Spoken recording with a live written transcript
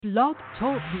Blog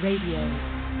Talk Radio.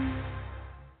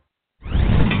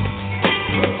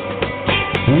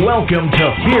 Welcome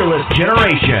to Fearless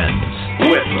Generations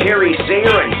with Terry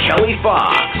Sayer and Kelly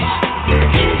Fox.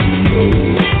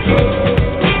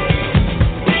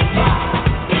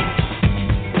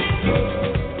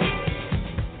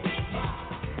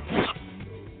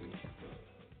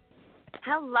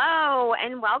 Hello,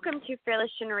 and welcome to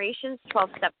Fearless Generations, 12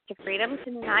 Steps to Freedom.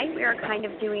 Tonight we are kind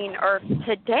of doing, or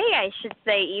today I should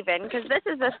say even, because this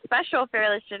is a special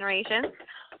Fearless Generations,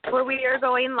 where we are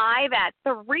going live at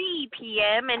 3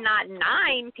 p.m. and not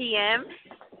 9 p.m.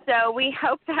 So we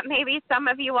hope that maybe some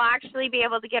of you will actually be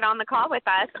able to get on the call with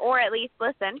us, or at least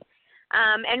listen.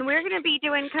 And we're going to be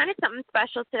doing kind of something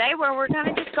special today, where we're kind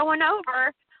of just going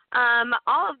over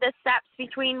all of the steps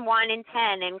between 1 and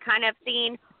 10 and kind of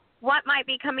seeing what might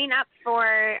be coming up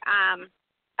for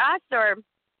us, or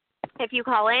if you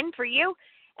call in, for you,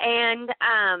 and,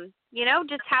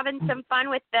 just having some fun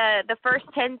with the first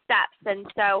 10 steps.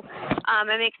 And so I'm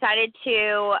excited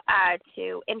to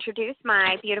introduce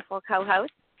my beautiful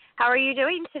co-host. How are you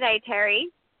doing today, Terry?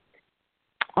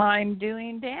 I'm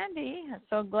doing dandy. I'm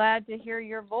so glad to hear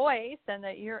your voice and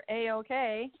that you're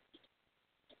A-okay.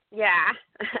 Yeah.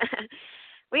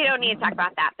 We don't need to talk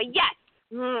about that, but yes.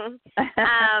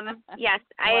 Yes,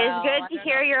 it's good to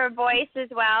hear your voice as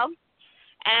well.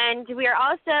 And we are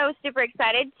also super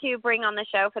excited to bring on the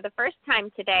show for the first time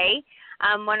today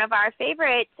one of our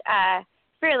favorite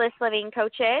Fearless Living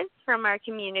coaches from our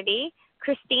community,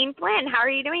 Christine Flynn. How are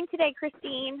you doing today,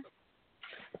 Christine?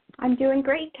 I'm doing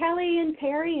great, Kelly and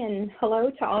Terry, and hello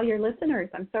to all your listeners.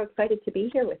 I'm so excited to be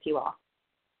here with you all.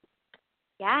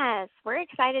 Yes, we're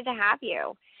excited to have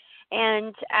you.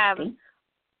 And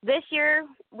this year,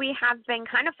 we have been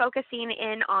kind of focusing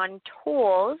in on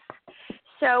tools.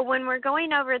 So when we're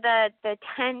going over the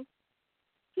 10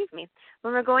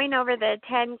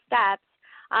 steps,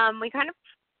 we kind of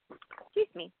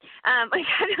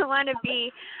want to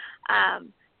be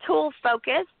tool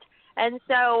focused. And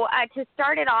so to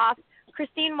start it off,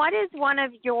 Christine, what is one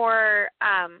of your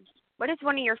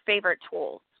favorite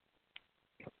tools?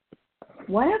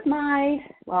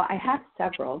 I have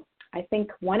several. I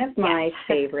think one of my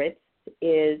favorites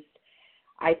is,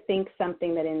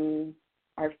 something that in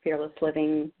our Fearless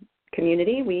Living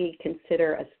community we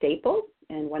consider a staple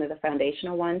and one of the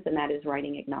foundational ones, and that is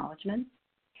writing acknowledgments.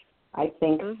 I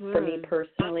think for me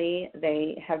personally,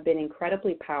 they have been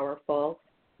incredibly powerful,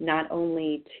 not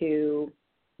only to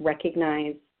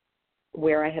recognize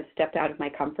where I have stepped out of my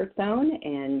comfort zone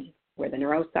and where the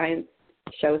neuroscience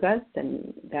shows us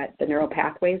and that the neural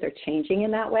pathways are changing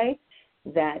in that way,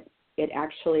 that it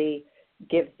actually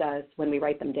gives us, when we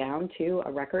write them down, too,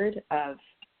 a record of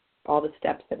all the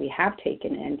steps that we have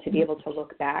taken, and to be able to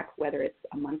look back, whether it's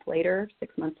a month later,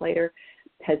 6 months later,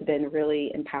 has been really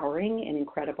empowering and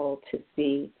incredible to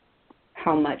see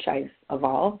how much I've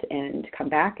evolved and come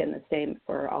back, and the same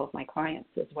for all of my clients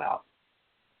as well.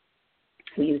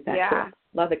 We use that too.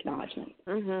 Love acknowledgments.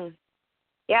 Mhm.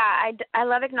 Yeah, I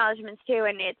love acknowledgments too,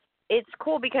 and it's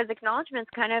cool because acknowledgments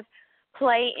kind of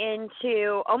play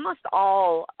into almost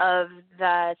all of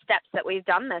the steps that we've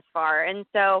done this far. And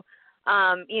so,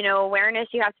 awareness,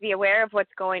 you have to be aware of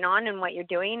what's going on and what you're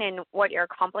doing and what you're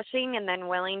accomplishing, and then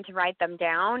willing to write them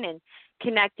down, and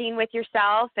connecting with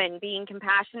yourself and being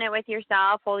compassionate with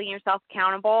yourself, holding yourself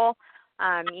accountable,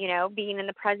 being in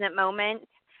the present moment.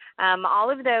 All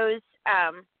of those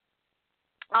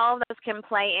can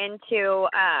play into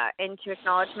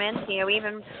acknowledgments,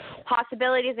 even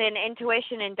possibilities in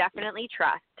intuition and definitely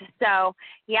trust. So,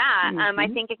 I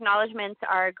think acknowledgments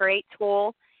are a great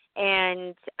tool,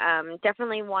 and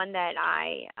definitely one that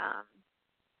I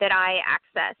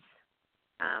access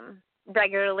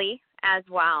regularly as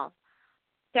well.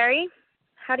 Terry,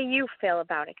 how do you feel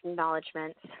about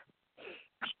acknowledgments?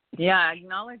 Yeah,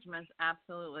 acknowledgments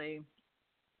absolutely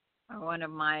are one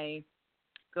of my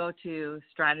go-to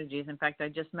strategies. In fact, I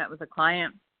just met with a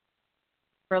client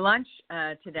for lunch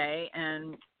today,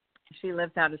 and she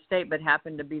lives out of state but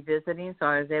happened to be visiting, so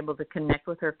I was able to connect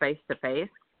with her face-to-face.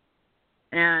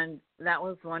 And that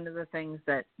was one of the things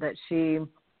that she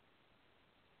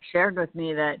shared with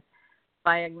me, that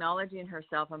by acknowledging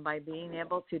herself and by being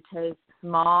able to take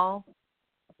small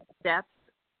steps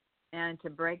and to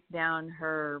break down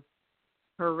her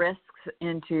risks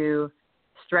into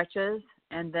stretches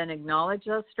and then acknowledge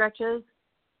those stretches,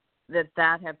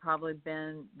 that had probably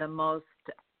been the most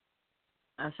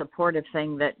supportive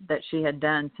thing that she had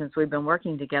done since we've been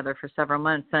working together for several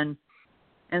months. And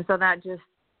so that just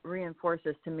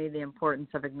reinforces to me the importance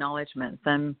of acknowledgments.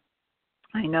 And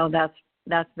I know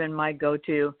that's been my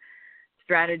go-to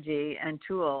strategy and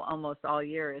tool almost all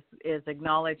year is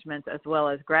acknowledgments as well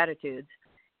as gratitudes,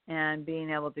 and being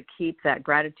able to keep that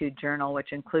gratitude journal,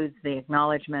 which includes the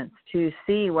acknowledgments, to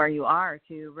see where you are,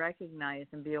 to recognize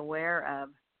and be aware of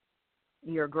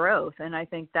your growth. And I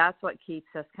think that's what keeps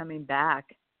us coming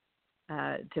back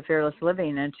to Fearless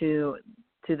Living and to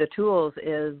the tools,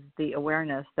 is the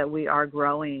awareness that we are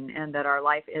growing and that our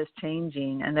life is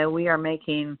changing and that we are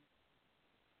making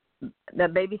the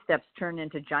baby steps turn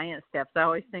into giant steps. I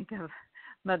always think of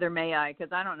Mother May I,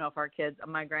 because I don't know if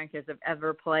my grandkids have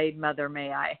ever played Mother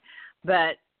May I,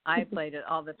 but I played it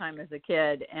all the time as a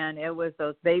kid, and it was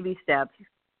those baby steps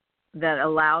that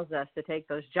allows us to take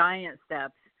those giant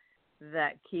steps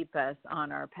that keep us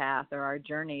on our path or our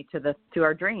journey to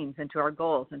our dreams and to our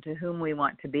goals and to whom we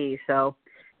want to be. So,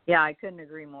 yeah, I couldn't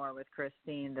agree more with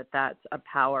Christine that that's a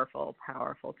powerful,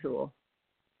 powerful tool.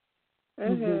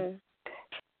 Mhm.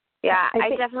 Yeah, I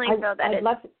definitely feel that it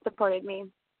supported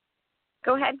me.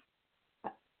 Go ahead.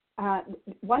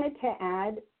 Wanted to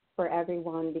add for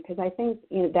everyone, because I think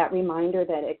that reminder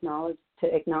that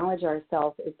acknowledge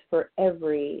ourselves is for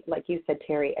every, like you said,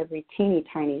 Terry, every teeny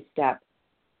tiny step,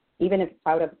 even if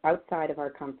outside of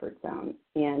our comfort zone,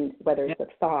 and whether it's a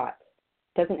thought,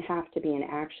 doesn't have to be an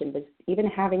action, but even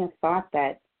having a thought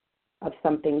of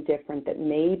something different that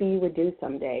maybe you would do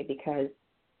someday, because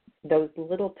those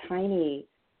little tiny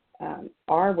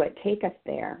are what take us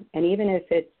there. And even if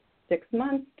it's 6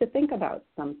 months to think about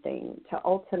something, to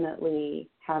ultimately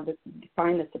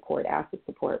find the support, ask the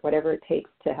support, whatever it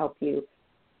takes to help you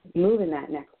move in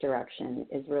that next direction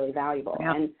is really valuable.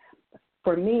 Yeah. And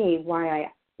for me, why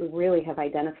I really have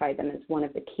identified them as one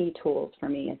of the key tools for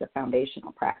me as a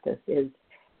foundational practice is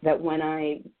that when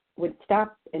I would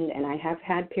stop, and I have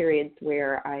had periods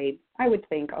where I would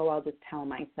think, I'll just tell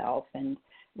myself and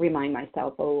remind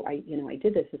myself, I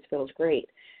did this feels great.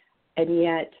 And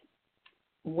yet,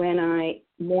 when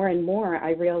more and more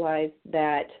I realized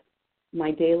that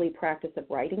my daily practice of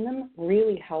writing them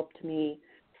really helped me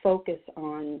focus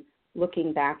on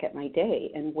looking back at my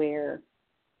day and where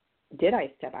did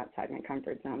I step outside my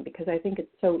comfort zone? Because I think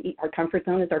it's our comfort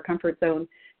zone is our comfort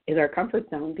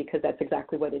zone because that's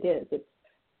exactly what it is.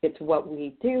 It's what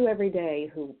we do every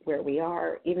day, where we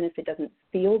are, even if it doesn't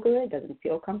feel good, doesn't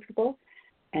feel comfortable.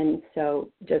 And so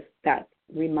just that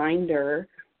reminder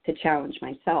to challenge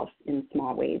myself in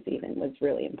small ways even was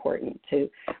really important to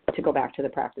go back to the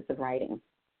practice of writing.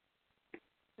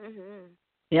 Mm-hmm.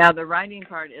 Yeah, the writing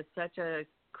part is such a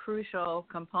crucial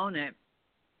component.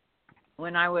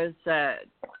 When I was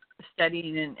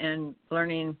studying and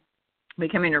learning,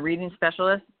 becoming a reading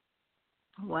specialist,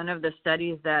 one of the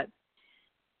studies that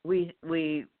we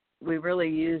really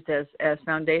used as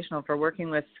foundational for working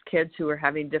with kids who were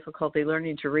having difficulty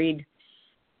learning to read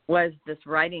was this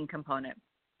writing component,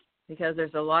 because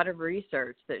there's a lot of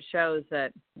research that shows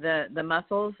that the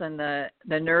muscles and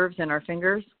the nerves in our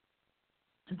fingers,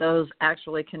 those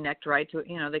actually connect right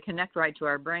to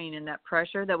our brain, and that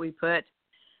pressure that we put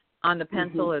on the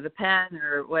pencil or the pen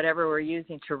or whatever we're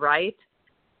using to write,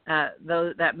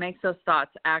 that makes those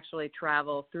thoughts actually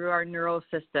travel through our neural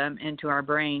system into our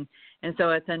brain. And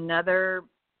so it's another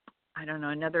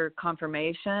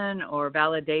confirmation or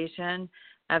validation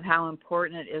of how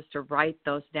important it is to write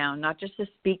those down, not just to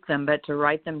speak them, but to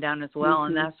write them down as well.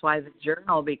 And that's why the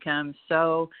journal becomes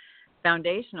so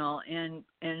foundational in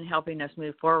helping us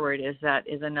move forward,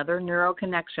 is another neural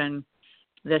connection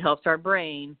that helps our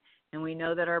brain. And we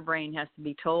know that our brain has to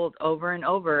be told over and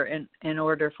over in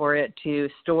order for it to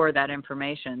store that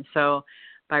information. So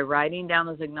by writing down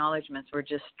those acknowledgments, we're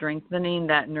just strengthening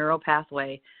that neural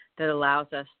pathway that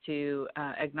allows us to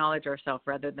acknowledge ourselves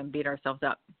rather than beat ourselves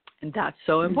up. And that's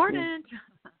so important.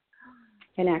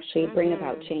 And actually bring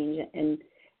about change.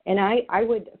 And I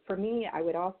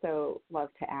would also love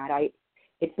to add,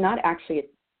 it's not actually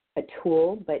a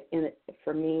tool, but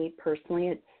for me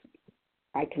personally,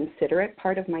 I consider it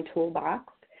part of my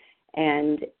toolbox,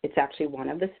 and it's actually one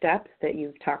of the steps that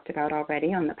you've talked about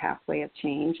already on the pathway of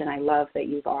change. And I love that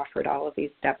you've offered all of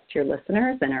these steps to your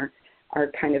listeners and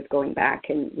are kind of going back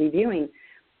and reviewing.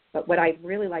 But what I'd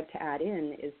really like to add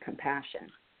in is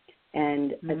compassion,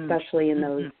 and especially in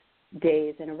those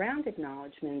days and around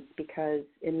acknowledgments, because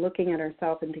in looking at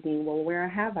ourselves and thinking, well, where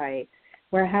have I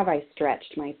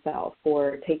stretched myself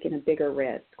or taken a bigger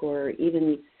risk, or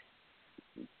even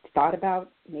thought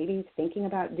about maybe thinking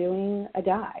about doing a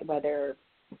dive, whether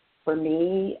for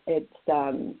me it's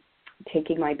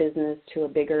taking my business to a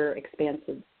bigger,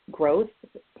 expansive growth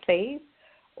phase,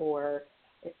 or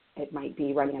it might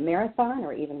be running a marathon,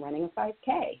 or even running a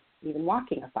 5K, even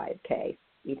walking a 5K,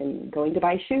 even going to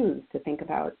buy shoes, to think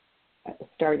about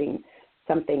starting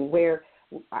something where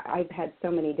I've had so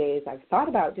many days I've thought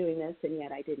about doing this and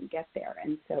yet I didn't get there.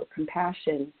 And so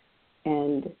compassion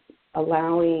and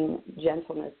allowing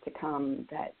gentleness to come,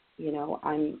 that, you know,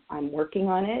 I'm working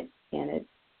on it, and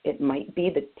it might be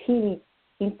the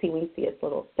teensy-weенsiest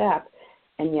little step,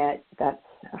 and yet that's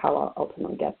how I'll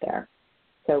ultimately get there.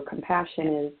 So compassion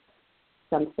is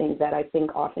something that I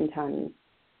think oftentimes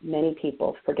many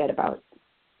people forget about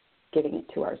giving it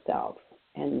to ourselves,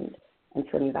 and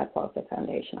for me that's also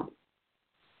foundational.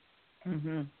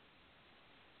 Mhm.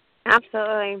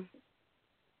 Absolutely.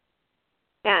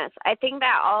 Yes, I think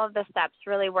that all of the steps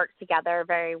really work together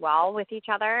very well with each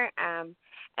other, and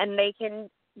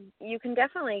you can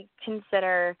definitely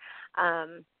consider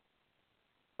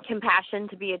compassion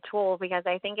to be a tool, because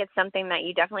I think it's something that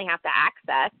you definitely have to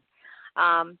access,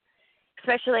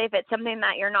 especially if it's something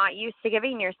that you're not used to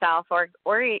giving yourself or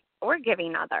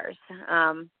giving others.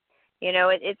 You know,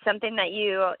 it's something that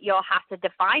you'll have to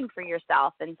define for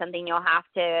yourself, and something you'll have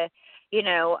to, you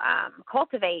know,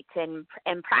 cultivate and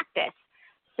practice.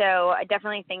 So I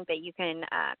definitely think that you can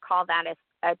call that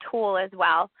a tool as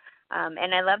well.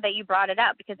 And I love that you brought it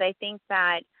up, because I think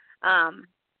that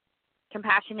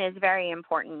compassion is very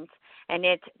important, and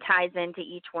it ties into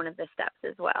each one of the steps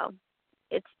as well.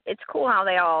 It's cool how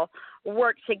they all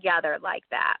work together like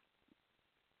that.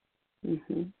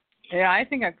 Mm-hmm. Yeah, I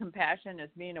think of compassion as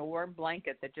being a warm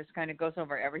blanket that just kind of goes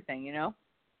over everything, you know?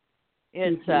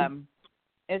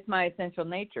 It's my essential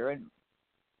nature, and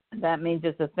that means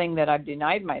it's a thing that I've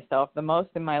denied myself the most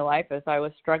in my life as I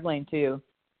was struggling to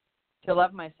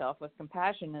love myself with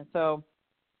compassion. And so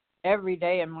every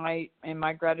day in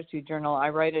my gratitude journal, I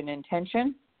write an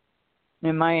intention,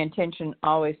 and my intention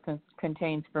always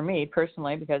contains, for me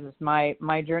personally, because it's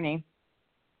my journey,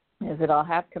 is that I'll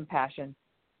have compassion.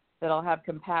 But at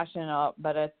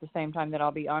the same time that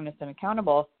I'll be honest and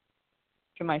accountable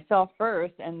to myself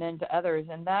first, and then to others,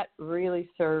 and that really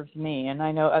serves me. And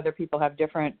I know other people have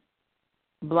different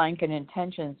blanket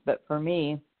intentions, but for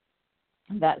me,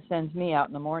 that sends me out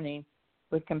in the morning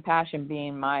with compassion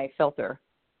being my filter,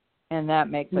 and that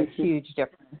makes a huge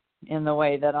difference in the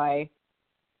way that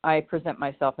I present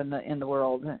myself in the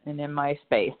world and in my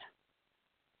space.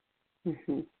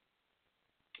 Mm-hmm.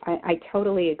 I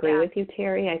totally agree with you,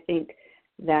 Terry. I think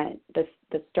that the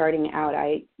starting out,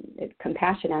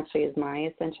 compassion actually is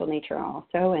my essential nature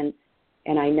also,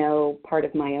 and I know part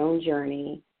of my own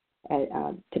journey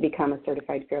to become a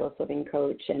certified fearless living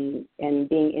coach and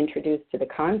being introduced to the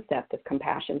concept of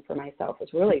compassion for myself was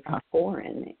really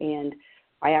foreign. And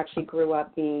I actually grew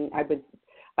up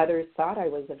others thought I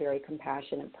was a very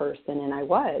compassionate person, and I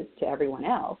was to everyone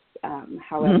else.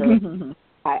 However,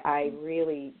 I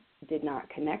really did not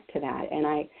connect to that. And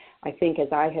I think as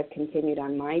I have continued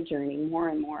on my journey, more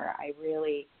and more,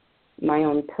 my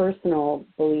own personal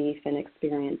belief and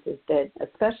experience is that,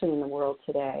 especially in the world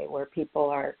today, where people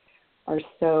are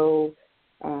so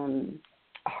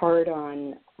hard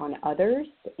on others,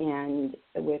 and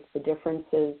with the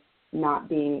differences not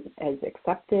being as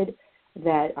accepted,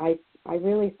 that I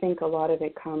really think a lot of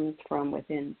it comes from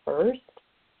within first.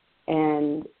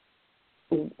 And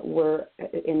we're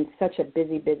in such a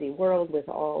busy world with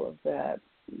all of the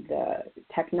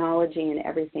technology and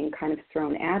everything kind of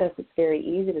thrown at us. It's very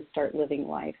easy to start living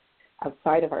life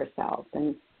outside of ourselves,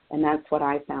 and that's what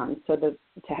I found. So to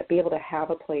be able to have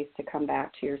a place to come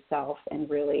back to yourself and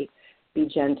really be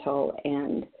gentle,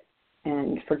 and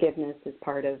forgiveness is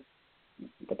part of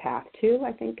the path too.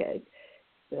 I think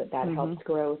that helps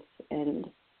growth and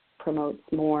promotes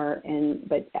more.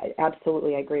 But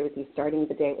absolutely, I agree with you. Starting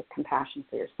the day with compassion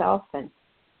for yourself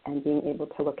and being able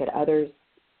to look at others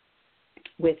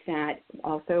with that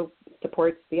also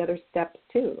supports the other steps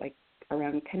too, like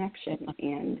around connection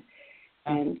and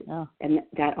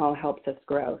that all helps us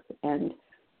grow. And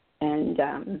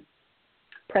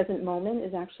present moment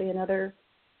is actually another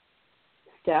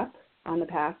step on the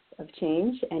path of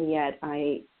change, and yet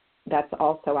I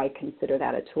consider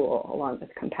that a tool along with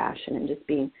compassion, and just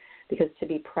being, because to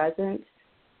be present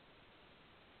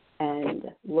and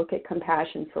look at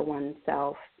compassion for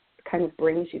oneself kind of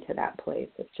brings you to that place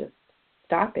of just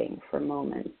stopping for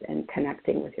moments and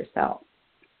connecting with yourself.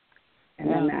 And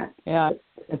then that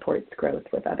supports growth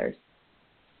with others.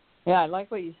 Yeah, I like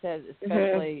what you said,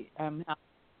 especially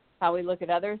how we look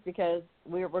at others, because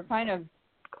we're kind of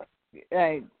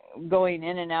going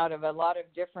in and out of a lot of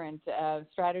different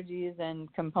strategies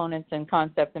and components and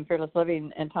concepts in fearless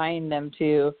living, and tying them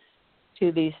to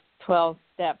these 12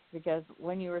 steps. Because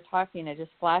when you were talking, it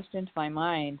just flashed into my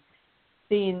mind,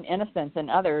 seeing innocence in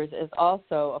others is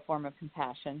also a form of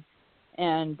compassion.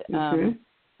 And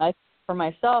for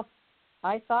myself,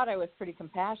 I thought I was pretty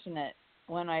compassionate.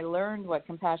 When I learned what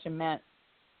compassion meant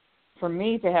for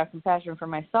me to have compassion for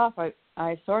myself,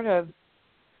 I sort of,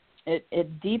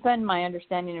 it deepened my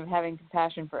understanding of having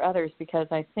compassion for others, because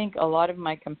I think a lot of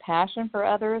my compassion for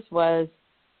others was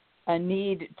a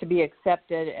need to be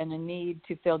accepted and a need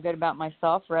to feel good about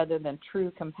myself rather than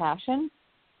true compassion.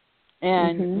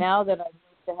 And now that I've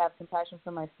moved to have compassion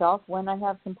for myself, when I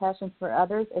have compassion for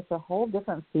others, it's a whole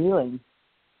different feeling.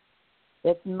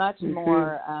 It's much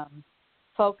more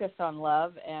focused on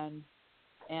love and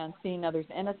seeing others'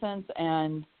 innocence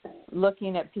and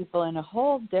looking at people in a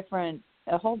whole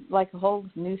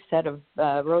new set of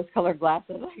rose-colored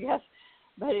glasses, I guess.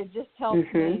 But it just helps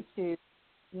me to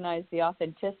recognize the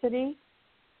authenticity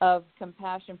of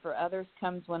compassion for others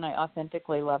comes when I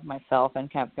authentically love myself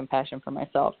and have compassion for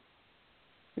myself.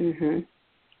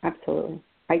 Absolutely.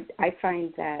 I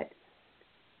find that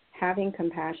having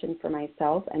compassion for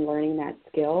myself and learning that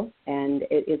skill, and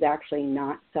it is actually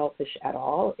not selfish at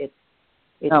all. It's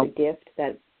a gift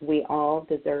that we all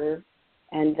deserve,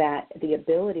 and that the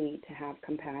ability to have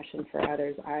compassion for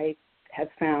others, I have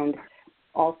found,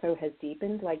 also has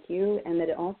deepened like you, and that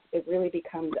it really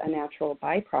becomes a natural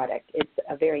byproduct. It's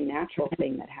a very natural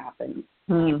thing that happens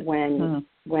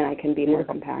when I can be more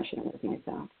compassionate with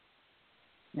myself.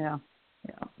 Yeah.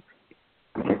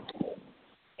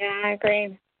 Yeah, I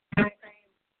agree.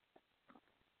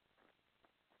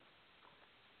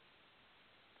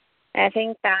 I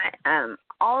think that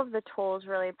all of the tools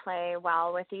really play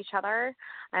well with each other.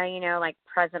 Like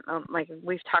present moment, like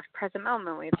we've talked present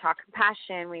moment, we've talked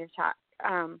compassion, we've talked,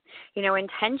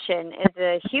 intention is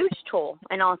a huge tool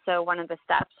and also one of the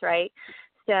steps, right?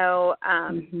 So,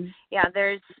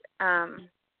 there's,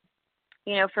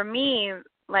 for me,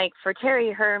 like for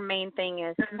Terry, her main thing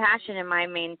is compassion and my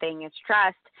main thing is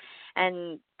trust.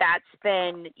 And that's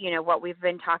been, what we've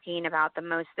been talking about the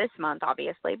most this month,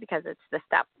 obviously, because it's the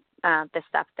step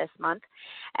this month.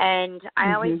 And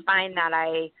I always find that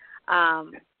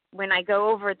when I go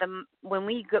over when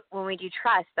we do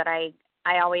trust, that I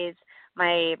always,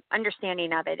 my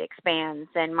understanding of it expands,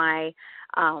 and my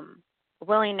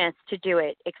willingness to do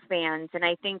it expands. And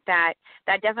I think that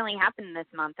definitely happened this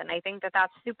month. And I think that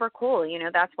that's super cool.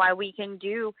 That's why we can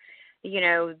do,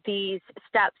 these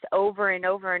steps over and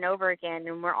over and over again.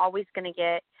 And we're always going to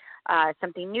get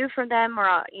something new from them,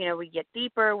 or, we get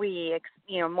deeper,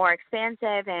 more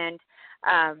expansive. And,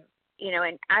 and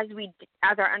as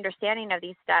our understanding of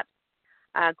these steps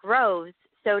grows,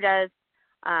 so does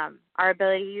our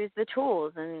ability to use the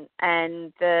tools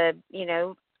and the,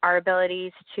 our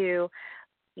abilities to,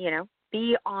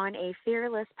 be on a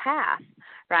fearless path,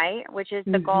 right? Which is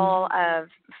the goal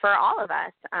for all of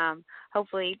us.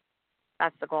 Hopefully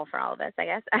that's the goal for all of us, I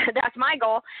guess. That's my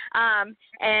goal.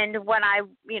 And what I,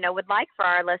 would like for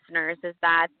our listeners is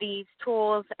that these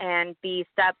tools and these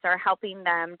steps are helping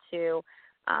them to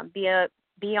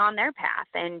be on their path,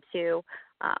 and to,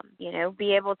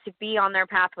 be able to be on their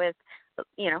path with,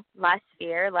 less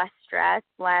fear, less stress,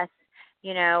 less,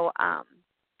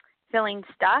 feeling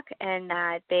stuck, and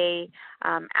that they,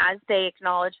 as they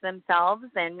acknowledge themselves,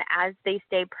 and as they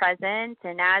stay present,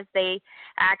 and as they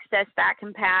access that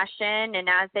compassion, and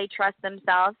as they trust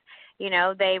themselves,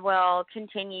 they will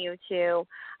continue to,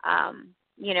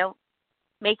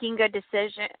 making good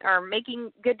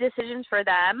decisions for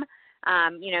them,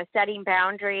 setting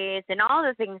boundaries, and all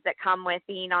the things that come with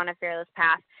being on a fearless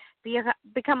path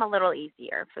become a little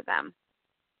easier for them.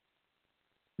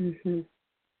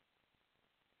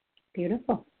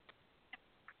 Beautiful.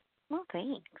 Well,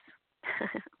 thanks.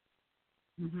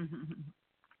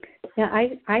 Yeah,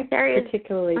 I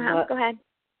particularly love. Go ahead.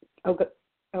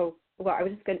 Well, I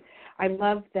was just going to. I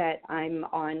love that I'm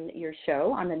on your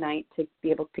show on the night to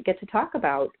be able to get to talk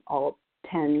about all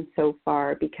 10 so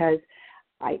far, because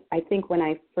I think when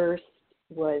I first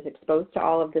was exposed to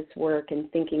all of this work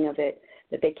and thinking of it,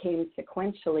 that they came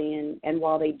sequentially, and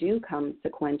while they do come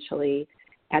sequentially,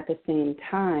 at the same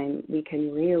time, we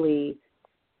can really,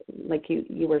 like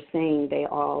you were saying, they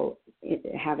all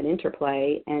have an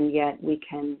interplay, and yet we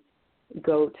can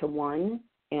go to one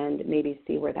and maybe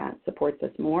see where that supports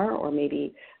us more, or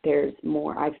maybe there's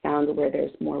more, I've found where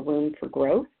there's more room for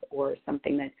growth, or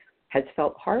something that has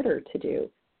felt harder to do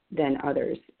than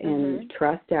others. And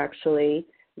trust, actually,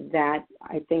 that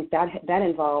I think that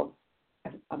involves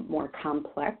a more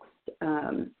complex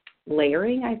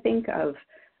layering, I think, of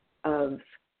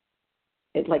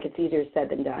it, like it's easier said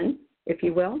than done, if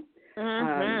you will.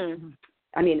 I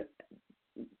mean,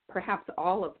 perhaps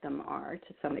all of them are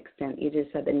to some extent easier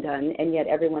said than done, and yet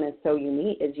everyone is so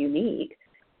unique,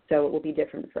 so it will be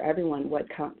different for everyone what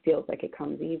feels like it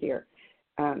comes easier.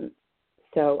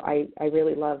 So I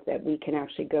really love that we can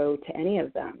actually go to any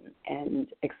of them and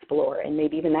explore, and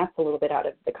maybe even that's a little bit out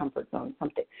of the comfort zone,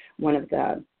 one of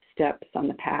the steps on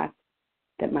the path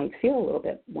that might feel a little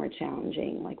bit more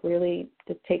challenging. Like really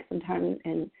just take some time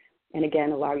and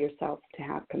again, allow yourself to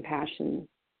have compassion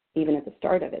even at the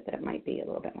start of it, that it might be a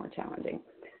little bit more challenging.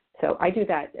 So I do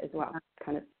that as well,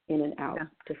 kind of in and out,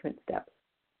 different steps.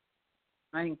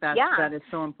 I think that is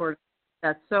so important.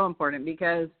 That's so important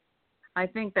because I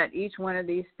think that each one of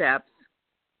these steps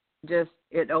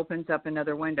it opens up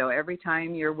another window. Every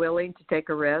time you're willing to take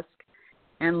a risk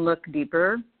and look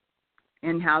deeper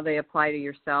in how they apply to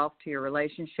yourself, to your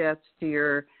relationships,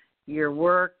 to your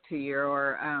work, to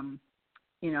your,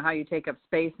 how you take up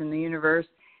space in the universe.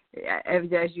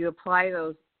 As you apply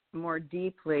those more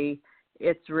deeply,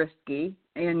 it's risky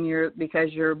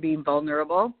because you're being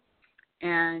vulnerable,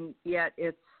 and yet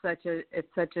it's such a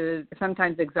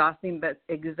sometimes exhausting but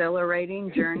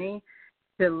exhilarating journey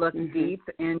to look deep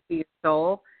into your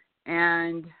soul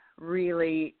and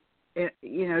really, I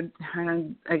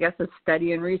guess it's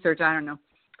study and research. I don't know.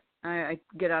 I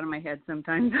get out of my head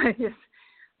sometimes.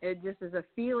 It just is a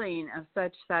feeling of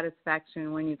such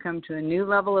satisfaction when you come to a new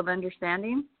level of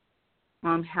understanding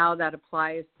on how that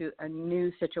applies to a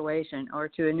new situation or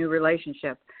to a new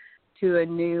relationship, to a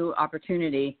new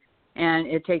opportunity, and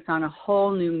it takes on a whole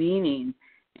new meaning.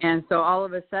 And so all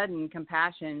of a sudden,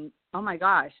 compassion, oh my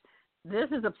gosh,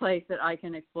 this is a place that I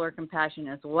can explore compassion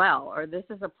as well, or this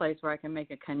is a place where I can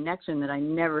make a connection that I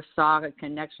never saw a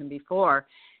connection before.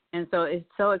 And so it's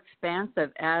so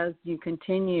expansive as you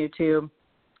continue to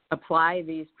apply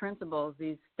these principles,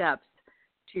 these steps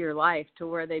to your life to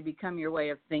where they become your way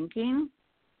of thinking.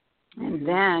 And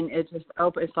then it just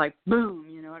it's like boom,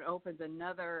 it opens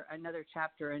another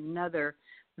chapter, another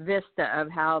vista of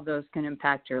how those can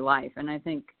impact your life. And I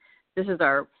think this is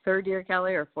our third year,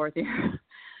 Kelly, or fourth year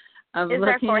of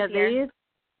looking at these.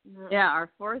 Yeah, our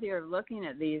fourth year of looking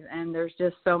at these, and there's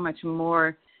just so much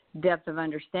more depth of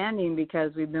understanding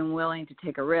because we've been willing to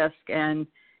take a risk and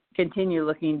continue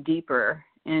looking deeper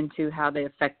into how they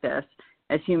affect us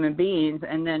as human beings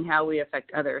and then how we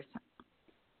affect others.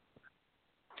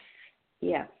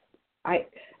 Yes.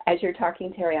 As you're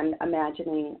talking, Terry, I'm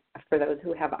imagining for those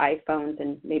who have iPhones,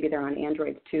 and maybe they're on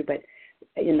Androids too, but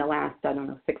in the last,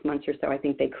 6 months or so, I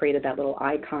think they created that little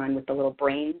icon with the little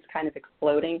brains kind of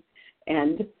exploding.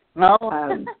 And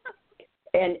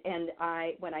and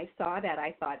when I saw that,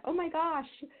 I thought, oh my gosh,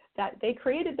 that they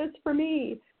created this for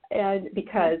me, and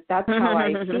because that's how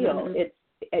I feel.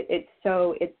 It's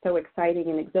so exciting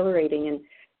and exhilarating, and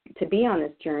to be on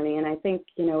this journey. And I think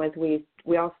as we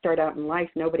all start out in life,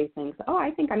 nobody thinks, oh,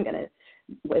 I think I'm gonna,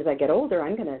 as I get older,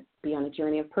 I'm gonna be on a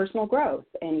journey of personal growth.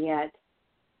 And yet,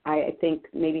 I think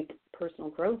maybe personal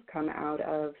growth come out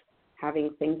of having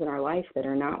things in our life that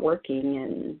are not working,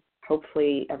 and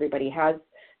hopefully everybody has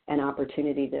an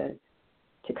opportunity to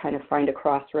kind of find a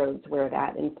crossroads where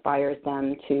that inspires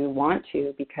them to want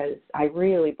to, because I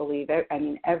really believe,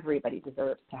 everybody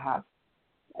deserves to have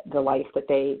the life that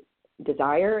they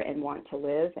desire and want to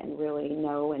live and really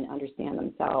know and understand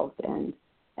themselves. And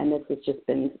this has just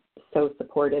been so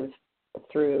supportive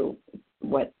through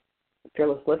what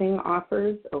Fearless Living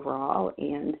offers overall,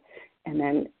 and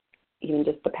then even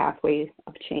just the pathway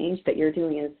of change that you're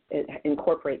doing it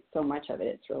incorporates so much of it.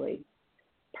 It's really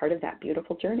part of that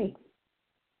beautiful journey.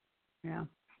 Yeah.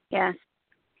 Yes.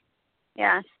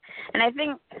 Yes. And I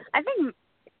think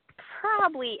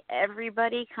probably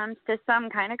everybody comes to some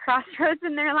kind of crossroads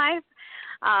in their life.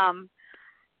 I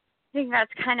think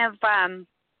that's kind of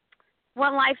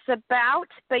what life's about.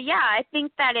 But yeah, I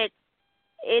think that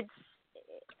it's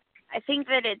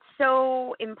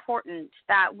so important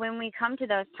that when we come to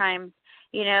those times,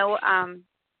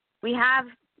 we have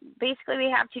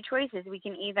two choices. We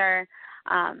can either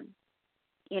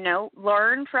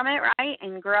learn from it, right,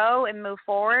 and grow and move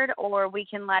forward, or we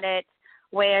can let it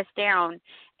weigh us down.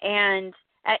 And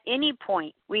at any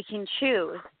point, we can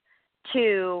choose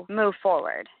to move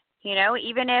forward,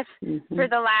 even if for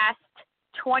the last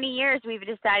 20 years we've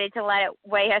decided to let it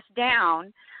weigh us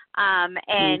down,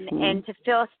 and to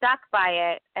feel stuck by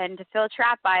it and to feel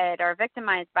trapped by it or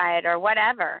victimized by it or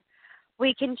whatever.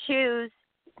 We can choose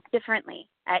differently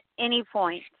at any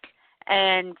point,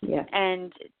 and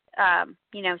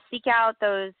seek out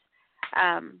those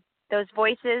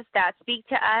voices that speak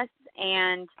to us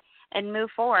and move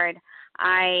forward.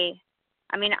 I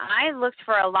looked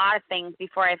for a lot of things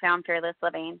before I found Fearless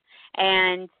Living,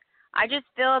 and I just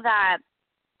feel that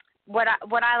what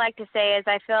I like to say is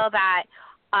I feel that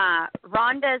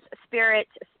Rhonda's spirit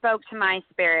spoke to my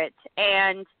spirit,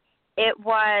 and it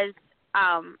was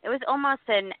almost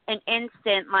an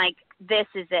instant, like, this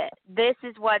is it. This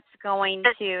is what's going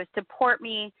to support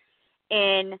me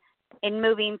in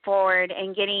moving forward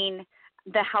and getting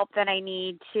the help that I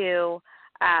need to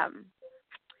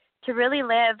really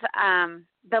live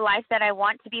the life that I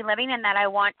want to be living and that I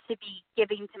want to be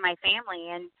giving to my family.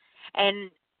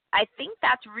 And I think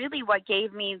that's really what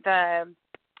gave me the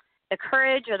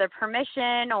courage or the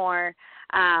permission or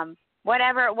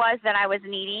whatever it was that I was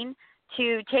needing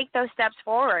to take those steps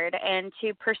forward and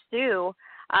to pursue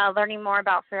learning more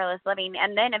about fearless living,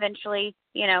 and then eventually,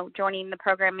 joining the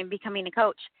program and becoming a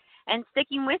coach and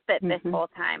sticking with it this whole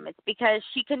time. It's because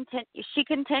she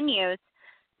continues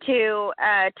to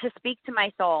speak to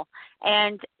my soul.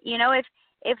 And if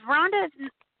Rhonda,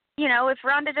 if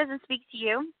Rhonda doesn't speak to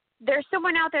you, there's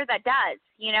someone out there that does.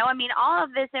 All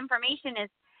of this information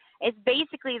is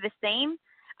basically the same.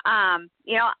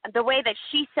 The way that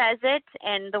she says it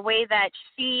and the way that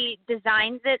she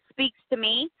designs it speaks to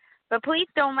me. But please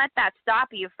don't let that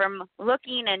stop you from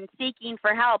looking and seeking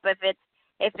for help if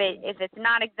it's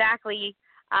not exactly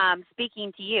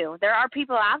speaking to you. There are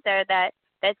people out there that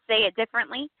say it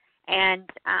differently, and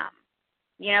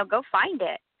go find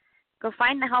it. Go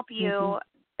find the help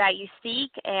that you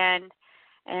seek, and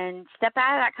step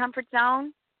out of that comfort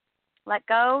zone. Let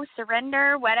go,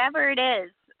 surrender, whatever it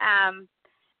is.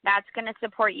 That's going to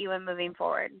support you in moving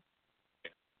forward.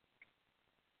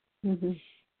 Mm-hmm.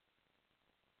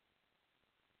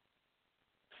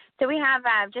 So we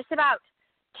have just about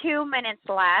 2 minutes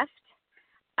left.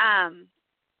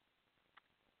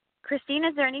 Christine,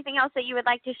 is there anything else that you would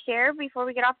like to share before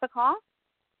we get off the call?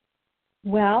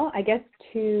 Well, I guess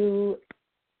to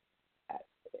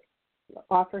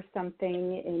offer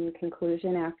something in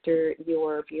conclusion after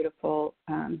your beautiful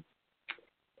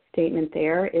statement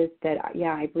there is that,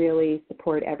 I really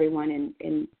support everyone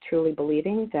in truly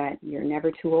believing that you're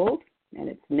never too old and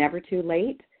it's never too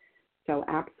late. So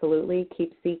absolutely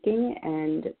keep seeking,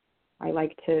 and I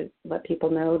like to let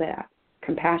people know that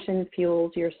compassion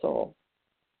fuels your soul.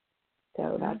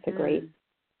 So that's a great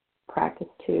practice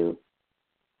to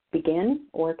begin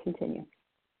or continue.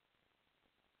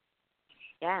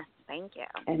 Yeah, thank you.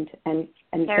 And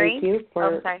Terry? thank you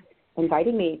for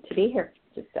inviting me to be here.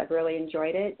 I've really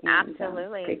enjoyed it. And,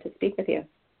 absolutely. It's great to speak with you.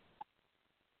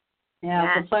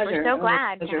 Yeah, it's a pleasure. We're so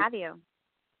glad to have you.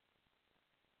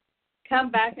 Come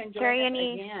back and join Terry, us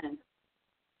again.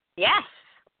 Yes.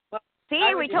 Well,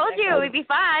 see, we told you it would be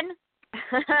fun.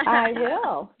 I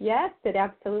will. Yes, it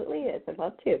absolutely is. I'd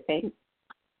love to. Thanks.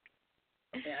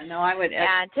 Yeah, no, I would.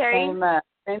 Yeah, Terry.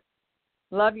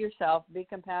 Love yourself. Be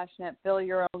compassionate. Fill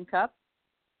your own cup.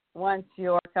 Once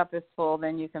your cup is full,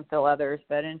 then you can fill others.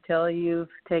 But until you've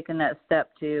taken that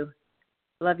step to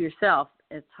love yourself,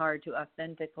 it's hard to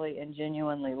authentically and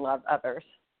genuinely love others.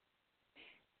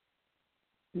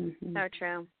 Mm-hmm. So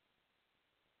true.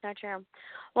 So true.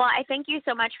 Well, I thank you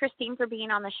so much, Christine, for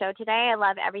being on the show today. I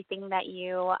love everything that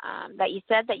you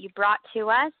said, that you brought to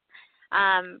us.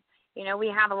 We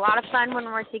have a lot of fun when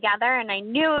we're together, and I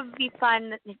knew it would be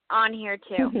fun on here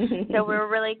too. So we're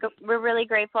really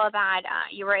grateful that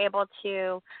you were able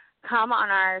to come on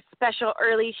our special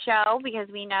early show, because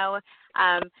we know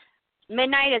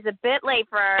midnight is a bit late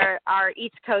for our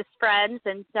East Coast friends,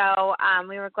 and so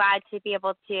we were glad to be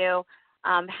able to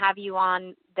have you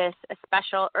on this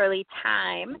special early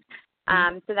time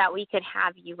so that we could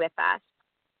have you with us.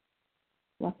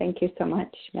 Well, thank you so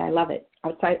much. Yeah, I love it.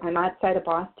 I'm outside of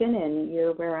Boston, and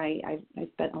you're where I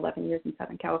spent 11 years in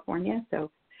Southern California, so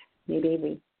maybe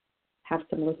we have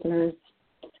some listeners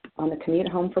on the commute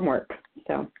home from work.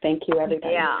 So thank you,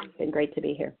 everybody. Yeah. It's been great to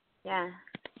be here. Yeah.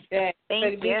 Okay.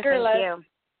 Thank you.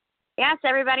 Yes,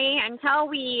 everybody, until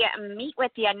we meet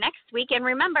with you next week. And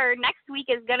remember, next week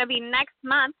is going to be next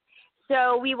month.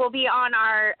 So we will be on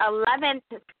our 11th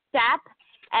step,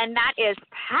 and that is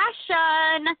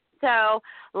passion. So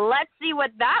let's see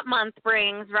what that month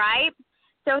brings, right?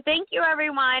 So thank you,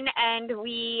 everyone. And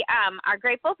we are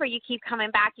grateful for you keep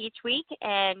coming back each week.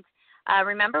 And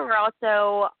remember, we're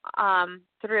also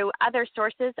through other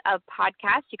sources of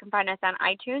podcasts. You can find us on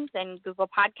iTunes and Google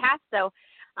Podcasts. So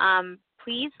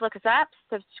please look us up,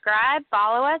 subscribe,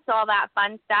 follow us, all that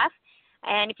fun stuff.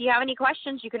 And if you have any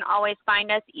questions, you can always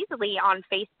find us easily on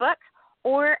Facebook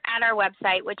or at our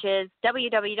website, which is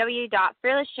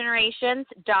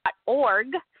www.fearlessgenerations.org.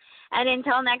 And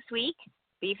until next week,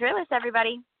 be fearless,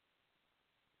 everybody.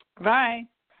 Bye.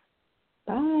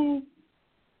 Bye.